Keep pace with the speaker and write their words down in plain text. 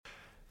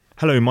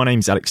Hello, my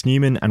name's Alex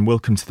Newman and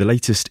welcome to the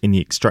latest in the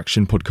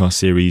Extraction podcast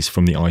series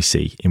from the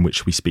IC, in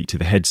which we speak to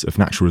the heads of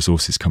natural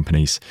resources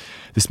companies.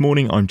 This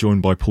morning I'm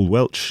joined by Paul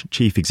Welch,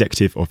 Chief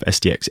Executive of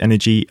SDX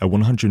Energy, a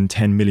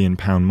 £110 million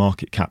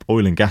market cap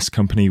oil and gas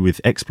company with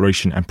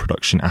exploration and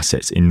production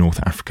assets in North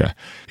Africa,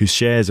 whose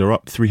shares are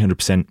up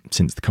 300%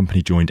 since the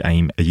company joined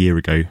AIM a year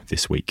ago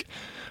this week.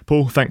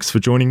 Paul, thanks for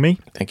joining me.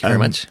 Thank you very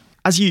much.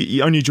 As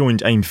you only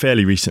joined AIM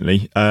fairly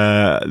recently,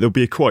 there'll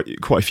be quite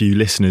a few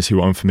listeners who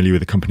are unfamiliar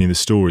with the company and the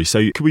story.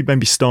 So could we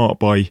maybe start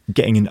by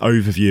getting an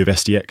overview of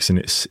SDX and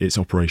its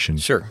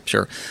operations? Sure.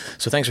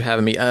 So thanks for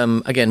having me.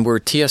 Again, we're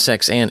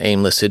TSX and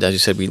AIM listed. As you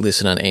said, we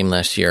listed on AIM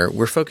last year.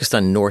 We're focused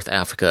on North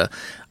Africa,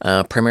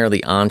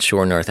 primarily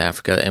onshore North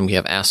Africa, and we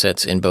have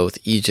assets in both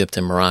Egypt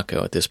and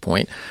Morocco at this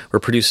point. We're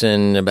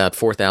producing about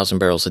 4,000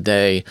 barrels a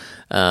day,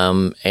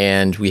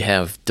 and we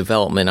have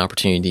development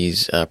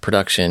opportunities,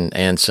 production,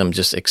 and some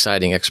just exciting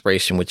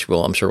exploration, which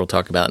I'm sure we'll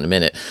talk about in a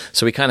minute.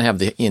 So we kind of have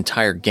the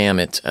entire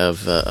gamut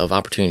of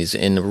opportunities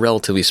in a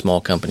relatively small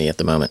company at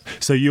the moment.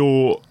 So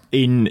you're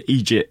in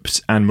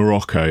Egypt and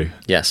Morocco.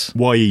 Yes.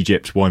 Why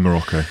Egypt? Why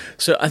Morocco?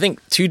 So I think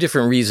two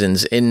different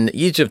reasons. In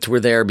Egypt, we're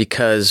there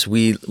because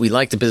we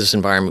like the business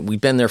environment.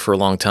 We've been there for a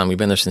long time. We've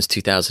been there since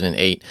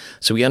 2008.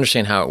 So we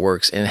understand how it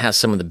works, and it has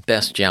some of the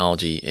best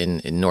geology in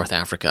North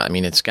Africa. I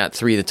mean, it's got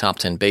 3 of the top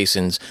 10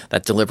 basins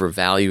that deliver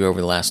value over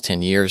the last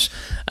 10 years.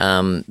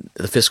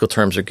 The fiscal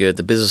terms are good.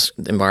 The business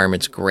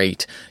environment's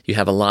great. You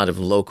have a lot of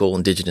local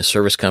indigenous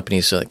service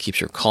companies, so that keeps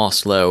your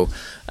costs low.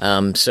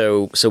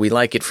 So we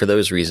like it for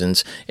those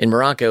reasons. In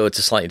Morocco, it's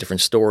a slightly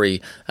different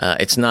story.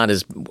 It's not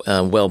as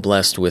well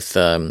blessed with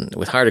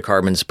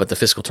hydrocarbons, but the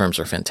fiscal terms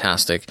are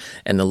fantastic,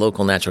 and the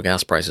local natural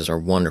gas prices are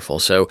wonderful.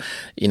 So,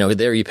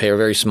 there you pay a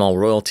very small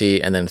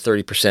royalty and then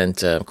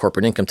 30%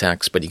 corporate income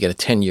tax, but you get a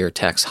 10-year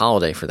tax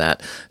holiday for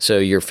that. So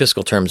your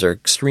fiscal terms are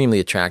extremely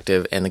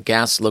attractive, and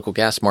the local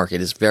gas market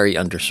is very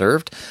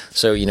underserved.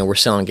 So, we're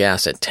selling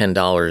gas at $10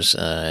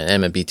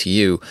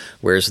 MMBTU,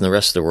 whereas in the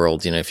rest of the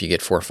world, if you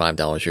get $4 or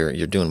 $5,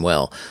 you're doing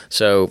well.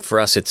 So for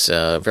us, it's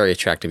very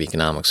attractive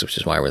economics, which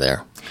is why we're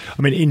there.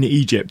 I mean, in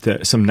Egypt,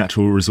 some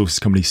natural resources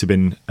companies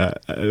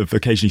have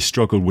occasionally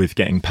struggled with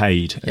getting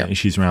paid,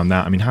 issues around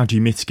that. I mean, how do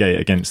you mitigate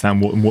against that,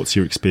 and what's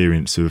your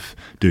experience of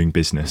doing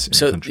business in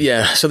the country?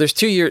 So there's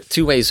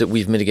two ways that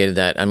we've mitigated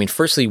that. I mean,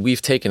 firstly,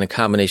 we've taken a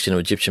combination of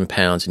Egyptian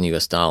pounds and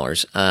US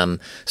dollars.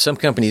 Some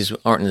companies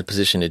aren't in a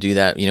position to do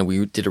that.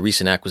 We did a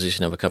recent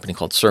acquisition of a company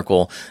called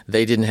Circle.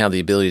 They didn't have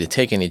the ability to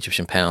take any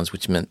Egyptian pounds,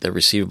 which meant their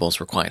receivables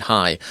were quite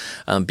high.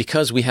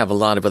 Because we have a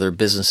lot of other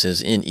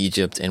businesses in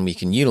Egypt and we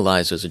can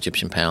utilize those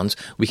Egyptian pounds,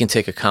 we can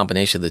take a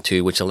combination of the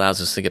two, which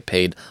allows us to get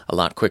paid a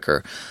lot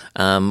quicker.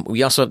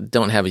 We also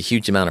don't have a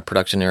huge amount of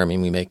production there. I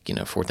mean, we make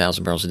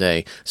 4,000 barrels a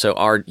day. So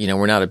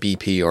we're not a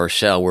BP or a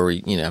Shell where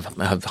we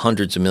have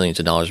hundreds of millions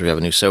of dollars of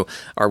revenue. So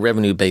our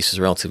revenue base is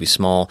relatively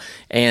small,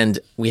 and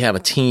we have a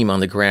team on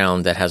the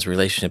ground that has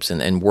relationships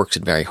and works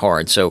it very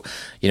hard. So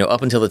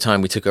up until the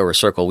time we took over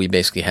Circle, we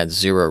basically had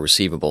zero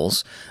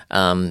receivables.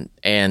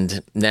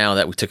 And now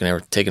that we've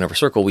taken over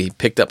Circle, we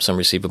picked up some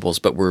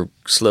receivables, but we're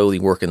slowly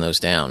working those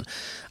down.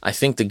 I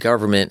think the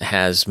government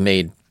has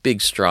made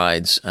big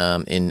strides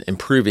in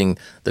improving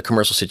the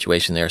commercial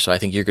situation there. So I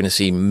think you're going to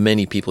see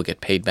many people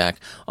get paid back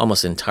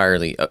almost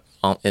entirety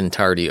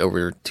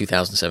over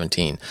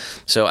 2017.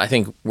 So I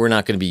think we're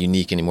not going to be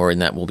unique anymore in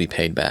that we'll be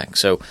paid back.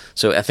 So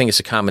I think it's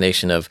a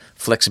combination of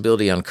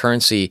flexibility on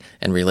currency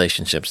and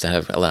relationships that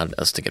have allowed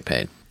us to get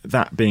paid.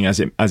 That being as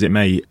it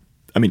may,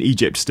 I mean,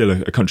 Egypt's still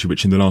a country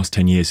which in the last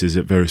 10 years has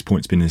at various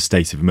points been in a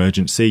state of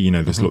emergency.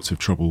 There's lots of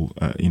trouble,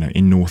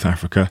 in North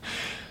Africa.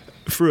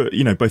 For,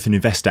 both an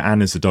investor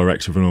and as a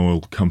director of an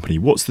oil company,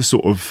 what's the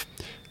sort of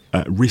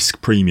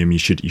risk premium you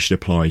should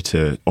apply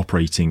to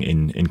operating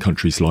in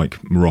countries like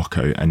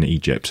Morocco and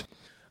Egypt?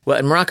 Well,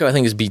 in Morocco, I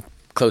think it'd be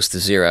close to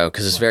zero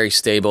because it's very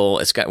stable.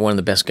 It's got one of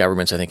the best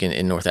governments, I think,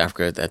 in North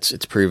Africa.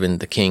 It's proven.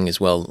 The king is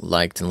well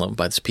liked and loved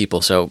by its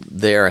people. So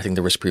there, I think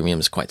the risk premium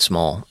is quite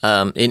small.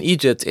 In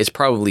Egypt, it's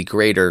probably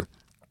greater.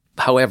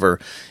 However,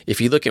 if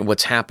you look at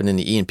what's happened in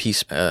the E&P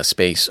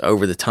space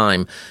over the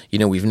time,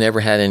 we've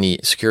never had any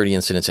security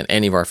incidents in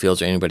any of our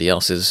fields or anybody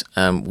else's.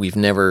 We've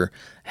never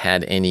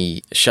had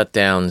any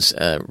shutdowns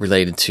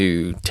related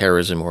to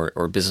terrorism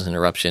or business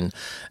interruption.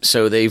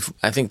 So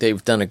I think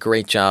they've done a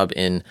great job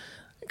in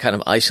kind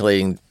of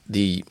isolating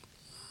the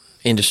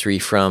industry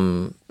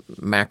from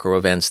macro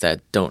events that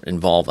don't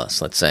involve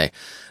us, let's say.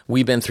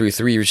 We've been through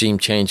 3 regime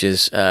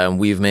changes.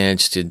 We've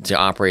managed to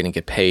operate and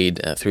get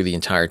paid through the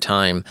entire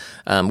time.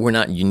 We're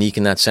not unique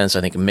in that sense.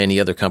 I think many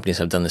other companies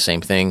have done the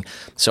same thing.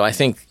 So I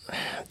think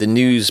the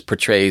news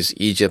portrays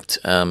Egypt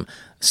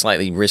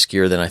slightly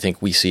riskier than I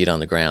think we see it on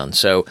the ground.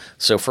 So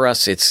for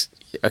us, it's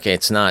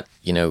not,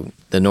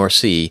 the North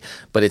Sea,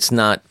 but it's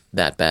not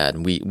that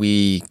bad.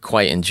 We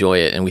quite enjoy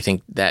it, and we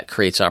think that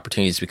creates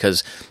opportunities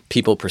because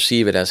people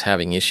perceive it as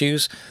having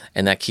issues,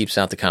 and that keeps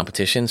out the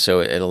competition. So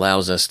it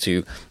allows us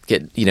to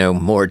get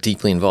more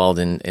deeply involved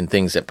in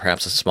things that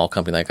perhaps a small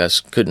company like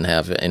us couldn't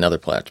have in other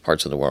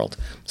parts of the world.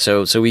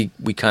 So we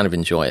kind of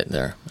enjoy it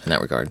there in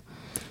that regard.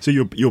 So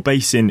your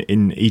base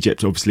in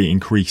Egypt obviously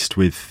increased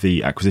with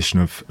the acquisition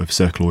of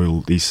Circle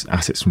Oil, these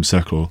assets from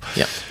Circle Oil.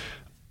 Yeah.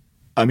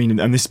 I mean,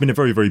 and this has been a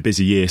very, very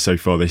busy year so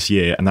far this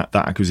year, and that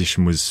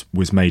acquisition was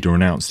made or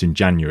announced in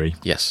January.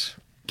 Yes.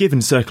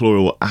 Given Circle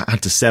Oil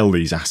had to sell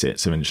these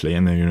assets eventually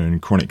and they're in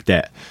chronic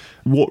debt,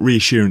 what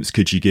reassurance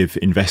could you give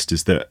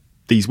investors that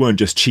these weren't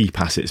just cheap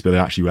assets, but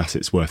they're actually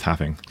assets worth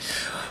having?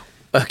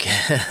 Okay,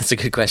 that's a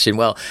good question.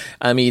 Well,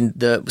 I mean,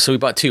 so we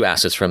bought two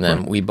assets from them.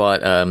 Right. We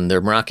bought their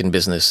Moroccan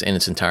business in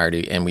its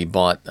entirety, and we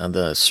bought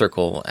the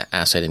Circle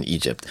asset in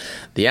Egypt.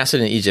 The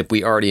asset in Egypt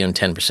we already own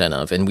 10%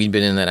 of, and we'd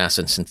been in that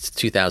asset since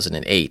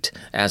 2008,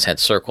 as had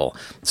Circle.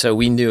 So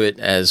we knew it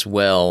as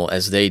well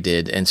as they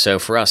did, and so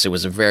for us, it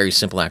was a very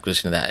simple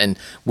acquisition of that. And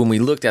when we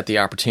looked at the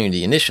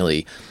opportunity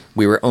initially,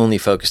 we were only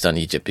focused on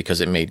Egypt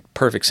because it made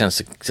perfect sense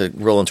to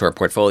roll into our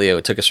portfolio.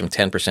 It took us from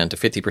 10% to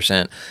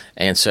 50%,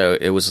 and so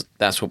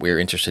that's what we were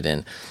interested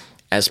in.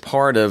 As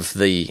part of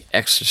the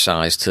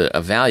exercise to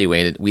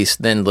evaluate it, we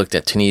then looked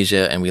at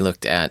Tunisia and we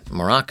looked at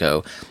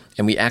Morocco,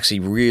 and we actually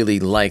really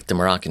liked the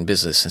Moroccan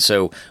business. And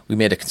so we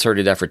made a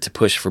concerted effort to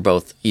push for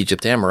both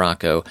Egypt and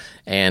Morocco,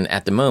 and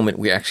at the moment,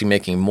 we're actually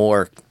making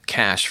more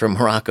cash from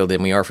Morocco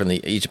than we are from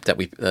the Egypt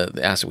the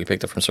asset we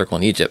picked up from Circle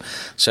in Egypt.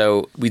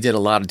 So we did a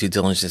lot of due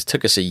diligence. It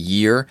took us a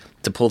year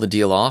to pull the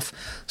deal off.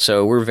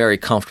 So we're very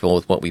comfortable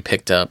with what we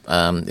picked up.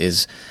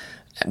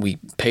 We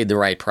paid the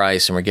right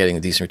price and we're getting a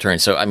decent return.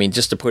 So, I mean,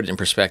 just to put it in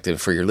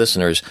perspective for your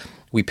listeners,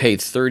 we paid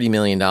 $30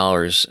 million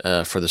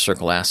for the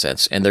Circle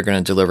assets, and they're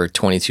going to deliver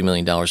 $22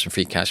 million in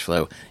free cash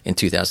flow in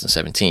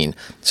 2017.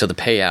 So the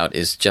payout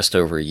is just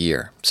over a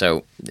year.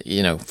 So,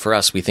 for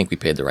us, we think we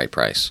paid the right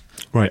price.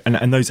 Right.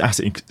 And those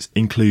assets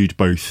include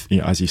both,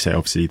 as you say,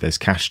 obviously there's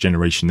cash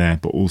generation there,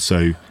 but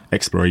also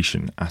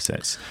exploration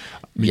assets.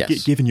 I mean,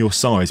 yes. Given your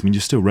size, I mean,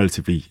 you're still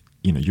relatively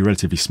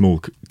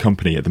small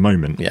company at the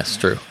moment. Yes,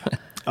 true.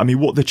 I mean,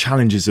 what are the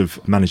challenges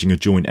of managing a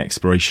joint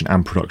exploration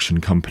and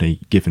production company,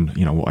 given,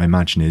 what I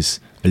imagine is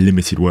a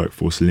limited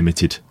workforce, a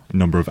limited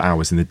number of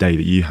hours in the day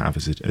that you have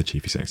as a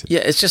chief executive?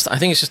 Yeah, I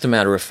think it's just a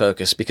matter of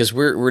focus, because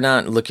we're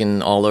not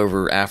looking all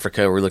over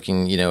Africa. We're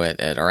looking,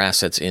 at our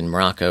assets in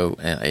Morocco,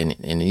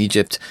 in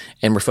Egypt,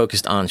 and we're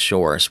focused on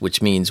shores,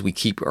 which means we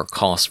keep our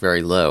costs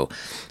very low.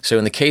 So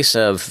in the case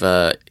of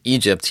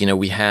Egypt,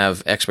 we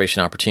have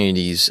exploration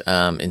opportunities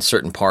in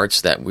certain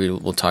parts that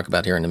we'll talk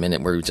about here in a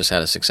minute, where we just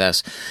had a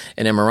success.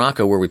 And in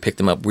Morocco, where we picked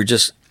them up, we're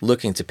just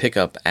looking to pick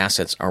up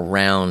assets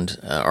around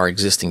our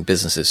existing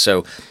businesses.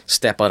 So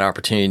step-out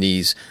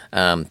opportunities,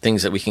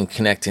 things that we can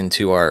connect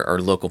into our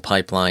local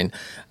pipeline.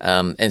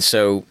 And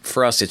so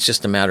for us, it's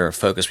just a matter of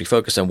focus. We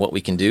focus on what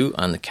we can do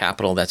on the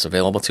capital that's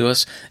available to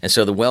us. And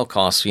so the well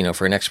costs,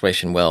 for an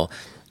exploration well,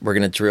 we're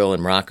going to drill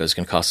in Morocco is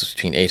going to cost us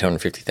between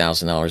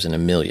 $850,000 and $1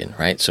 million,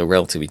 right? So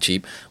relatively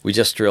cheap. We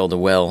just drilled a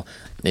well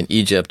in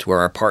Egypt where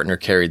our partner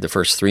carried the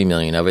first $3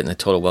 million of it, and the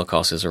total well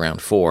cost is around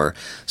 $4 million.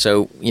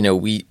 So,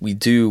 we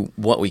do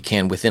what we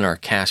can within our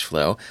cash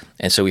flow,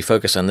 and so we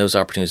focus on those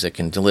opportunities that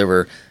can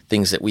deliver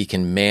things that we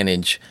can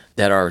manage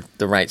that are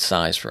the right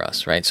size for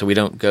us, right? So we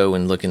don't go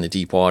and look in the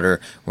deep water.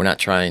 We're not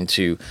trying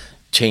to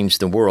change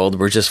the world.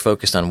 We're just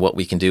focused on what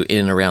we can do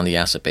in and around the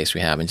asset base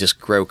we have and just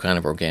grow kind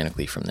of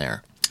organically from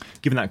there.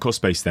 Given that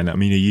cost base, then, I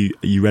mean,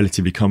 are you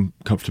relatively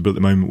comfortable at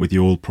the moment with the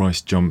oil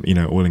price jump?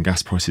 Oil and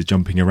gas prices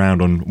jumping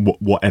around on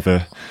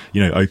whatever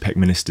OPEC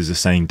ministers are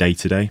saying day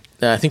to day.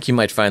 I think you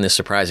might find this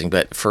surprising,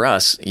 but for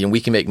us, we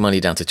can make money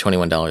down to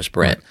 $21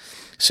 Brent. Right.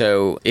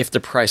 So if the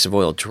price of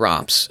oil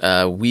drops,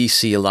 we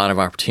see a lot of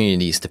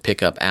opportunities to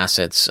pick up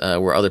assets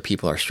where other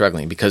people are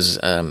struggling, because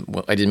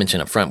I did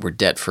mention up front, we're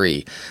debt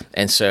free,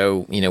 and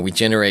so we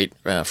generate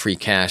free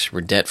cash.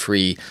 We're debt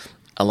free.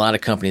 A lot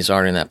of companies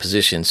aren't in that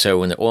position. So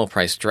when the oil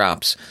price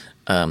drops,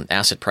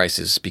 asset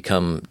prices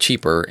become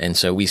cheaper, and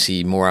so we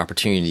see more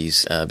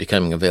opportunities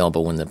becoming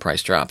available when the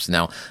price drops.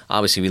 Now,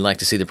 obviously, we'd like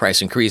to see the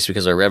price increase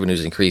because our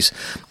revenues increase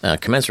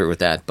commensurate with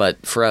that.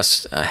 But for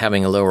us,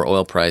 having a lower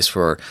oil price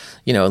for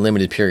a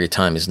limited period of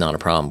time is not a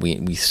problem.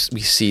 We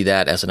see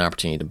that as an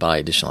opportunity to buy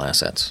additional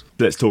assets.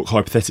 Let's talk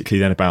hypothetically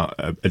then about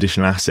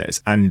additional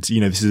assets. And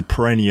this is a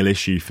perennial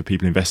issue for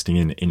people investing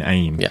in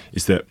AIM. Yeah.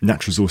 Is that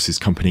natural resources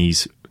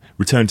companies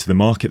return to the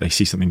market, they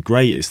see something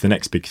great, it's the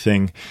next big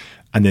thing,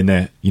 and then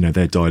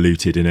they're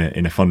diluted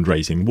in a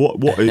fundraising.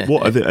 What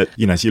are the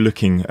as you're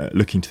looking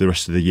to the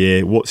rest of the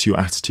year, what's your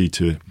attitude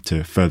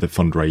to further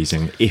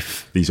fundraising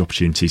if these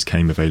opportunities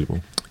came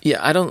available? Yeah,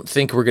 I don't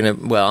think we're going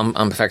to. Well,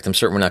 in fact, I'm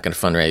certain we're not going to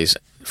fundraise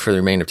for the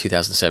remainder of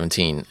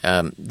 2017.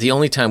 The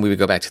only time we would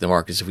go back to the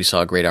market is if we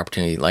saw a great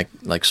opportunity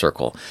like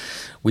Circle.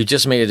 We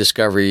just made a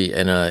discovery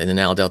in the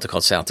Nile Delta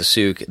called South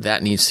Dessouq.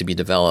 That needs to be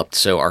developed,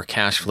 so our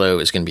cash flow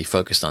is going to be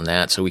focused on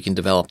that, so we can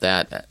develop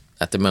that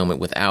at the moment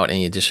without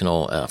any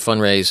additional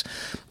fundraise.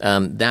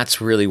 That's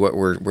really what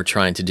we're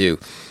trying to do.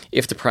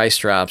 If the price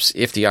drops,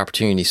 if the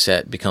opportunity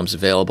set becomes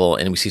available,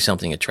 and we see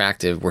something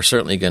attractive, we're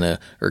certainly gonna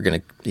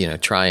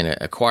try and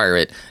acquire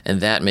it,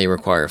 and that may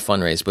require a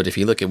fundraise. But if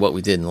you look at what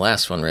we did in the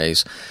last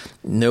fundraise,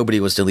 nobody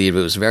was dilutive.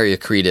 It was very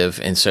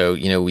accretive, and so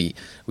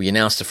we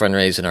announced the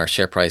fundraise, and our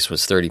share price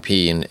was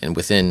 30p, and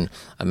within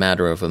a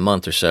matter of a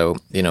month or so,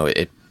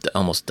 it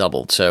almost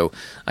doubled. So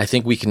I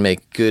think we can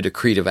make good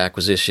accretive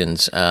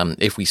acquisitions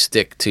if we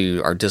stick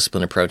to our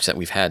disciplined approach that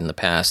we've had in the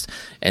past.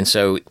 And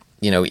so,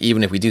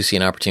 even if we do see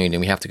an opportunity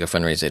and we have to go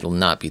fundraise, it will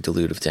not be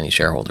dilutive to any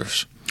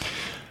shareholders.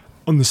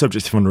 On the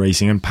subject of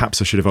fundraising, and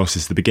perhaps I should have asked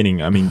this at the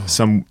beginning, I mean,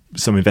 some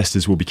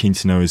investors will be keen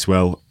to know as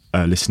well,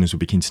 listeners will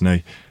be keen to know,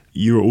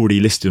 you're already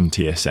listed on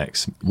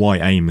TSX. Why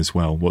AIM as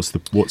well? What's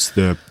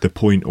the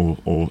point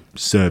or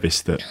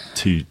service that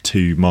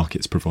two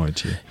markets provide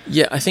to you?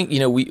 Yeah, I think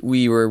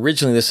we were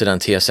originally listed on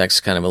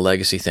TSX, kind of a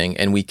legacy thing,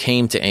 and we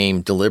came to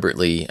AIM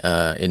deliberately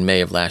in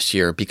May of last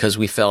year because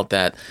we felt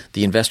that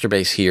the investor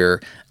base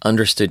here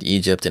understood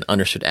Egypt and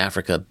understood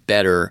Africa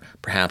better,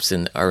 perhaps,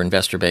 than our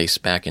investor base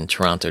back in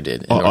Toronto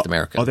did in North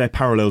America. Are there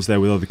parallels there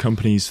with other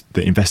companies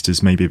that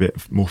investors may be a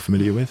bit more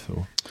familiar with,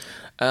 or?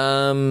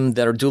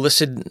 That are dual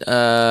listed.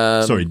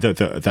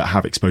 That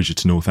have exposure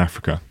to North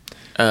Africa.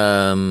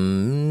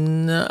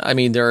 No, I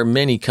mean, there are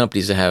many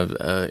companies that have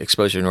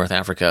exposure to North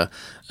Africa.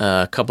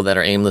 A couple that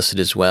are AIM listed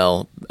as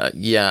well.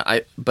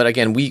 But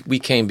again, we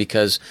came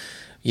because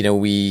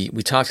we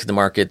talked to the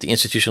market. The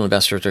institutional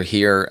investors are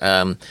here.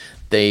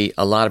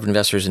 A lot of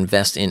investors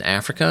invest in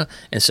Africa,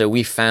 and so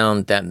we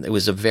found that it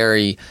was a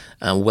very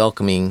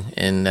welcoming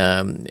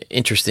and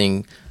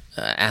interesting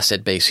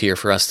asset base here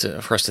for us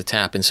to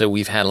tap. And so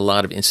we've had a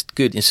lot of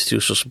good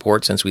institutional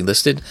support since we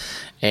listed.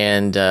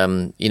 And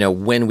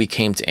when we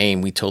came to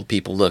AIM, we told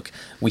people, look,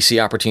 we see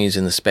opportunities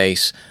in the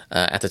space.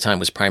 At the time, it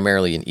was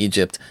primarily in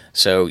Egypt.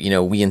 So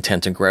we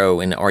intend to grow.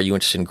 And are you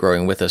interested in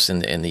growing with us?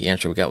 And the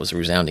answer we got was a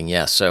resounding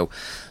yes. So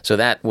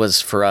that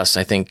was for us,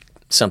 I think,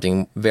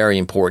 something very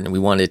important. We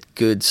wanted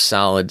good,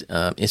 solid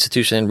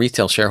institutional and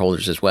retail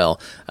shareholders as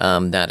well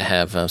that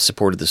have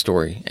supported the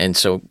story. And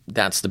so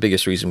that's the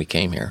biggest reason we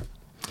came here.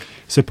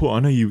 So, Paul, I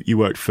know you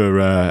worked for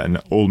an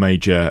oil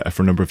major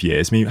for a number of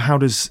years. I mean, how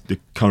does the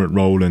current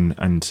role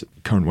and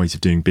current ways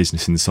of doing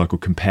business in the cycle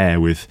compare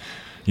with,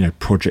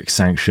 project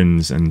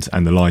sanctions and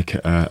the like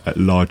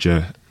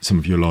at some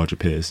of your larger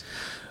peers?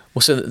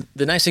 Well, so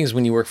the nice thing is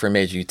when you work for a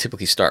major, you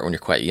typically start when you're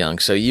quite young.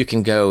 So you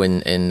can go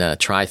and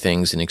try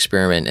things and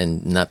experiment,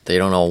 and they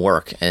don't all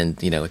work. And,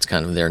 it's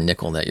kind of their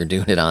nickel that you're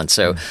doing it on.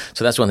 So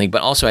that's one thing.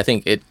 But also, I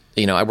think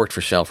I worked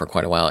for Shell for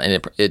quite a while,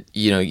 and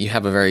you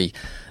have a very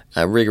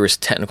rigorous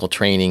technical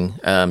training.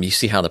 You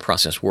see how the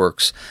process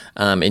works,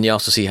 and you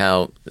also see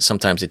how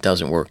sometimes it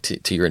doesn't work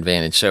to your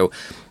advantage. So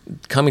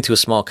coming to a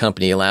small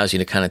company allows you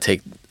to kind of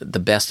take the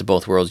best of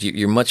both worlds.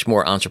 You're much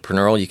more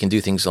entrepreneurial. You can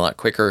do things a lot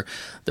quicker.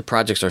 The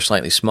projects are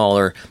slightly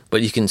smaller,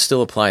 but you can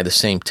still apply the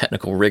same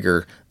technical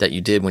rigor that you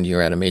did when you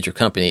were at a major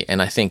company.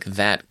 And I think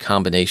that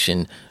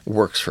combination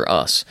works for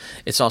us.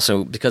 It's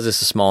also, because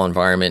it's a small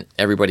environment,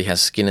 everybody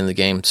has skin in the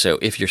game. So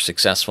if you're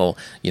successful,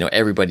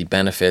 everybody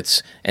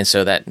benefits. And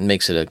so that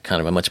makes it a kind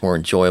of a much more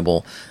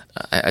enjoyable,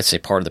 I'd say,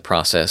 part of the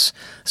process.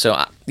 So,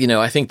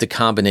 I think the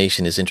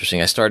combination is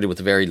interesting. I started with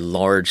a very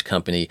large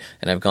company,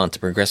 and I've gone to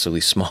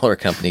progressively smaller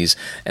companies.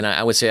 And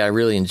I would say I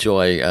really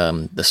enjoy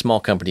the small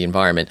company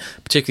environment,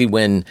 particularly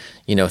when,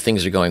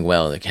 things are going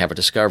well. Like you have a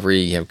discovery,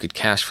 you have good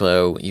cash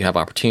flow, you have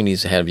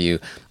opportunities ahead of you.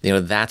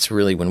 That's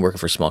really when working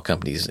for small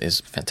companies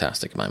is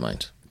fantastic in my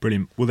mind.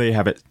 Brilliant. Well, there you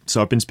have it.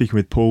 So I've been speaking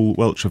with Paul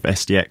Welch of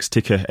SDX,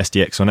 ticker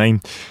SDX on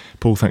AIM.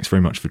 Paul, thanks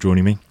very much for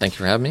joining me. Thank you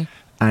for having me.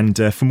 And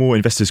for more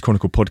Investors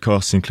Chronicle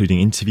podcasts,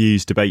 including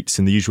interviews, debates,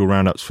 and the usual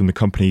roundups from the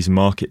companies,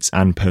 markets,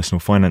 and personal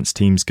finance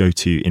teams, go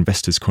to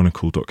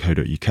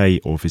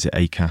investorschronicle.co.uk or visit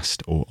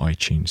Acast or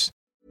iTunes.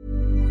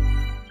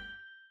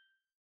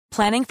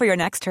 Planning for your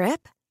next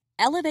trip?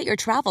 Elevate your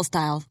travel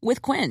style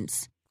with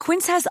Quince.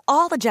 Quince has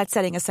all the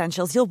jet-setting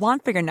essentials you'll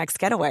want for your next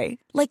getaway,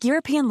 like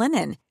European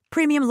linen,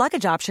 premium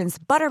luggage options,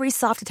 buttery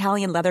soft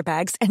Italian leather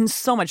bags, and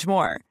so much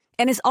more.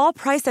 And is all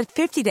priced at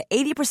 50 to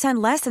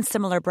 80% less than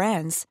similar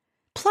brands.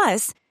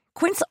 Plus,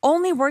 Quince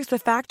only works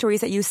with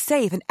factories that use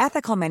safe and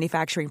ethical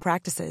manufacturing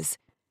practices.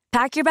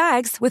 Pack your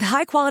bags with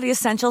high-quality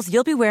essentials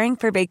you'll be wearing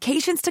for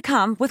vacations to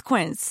come with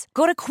Quince.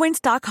 Go to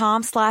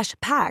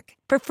quince.com/pack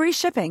for free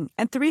shipping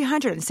and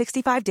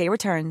 365-day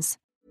returns.